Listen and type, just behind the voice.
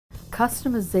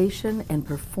Customization and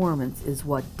performance is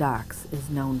what Doc's is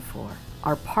known for.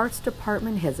 Our parts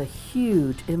department has a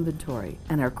huge inventory,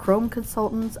 and our chrome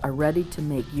consultants are ready to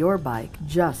make your bike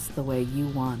just the way you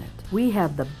want it. We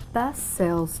have the best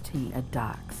sales team at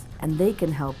Doc's, and they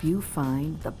can help you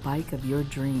find the bike of your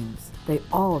dreams. They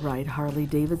all ride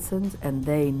Harley-Davidsons, and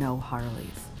they know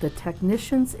Harleys. The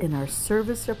technicians in our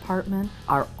service department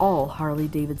are all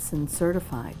Harley-Davidson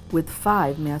certified, with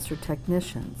 5 master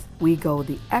technicians. We go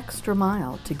the extra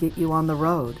mile to get you on the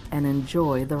road and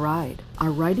enjoy the ride. Our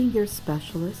riding gear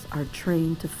specialists are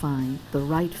trained to find the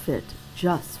right fit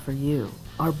just for you.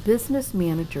 Our business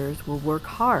managers will work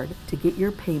hard to get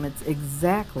your payments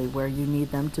exactly where you need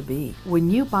them to be.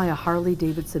 When you buy a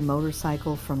Harley-Davidson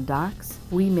motorcycle from Doc's,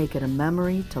 we make it a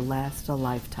memory to last a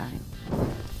lifetime.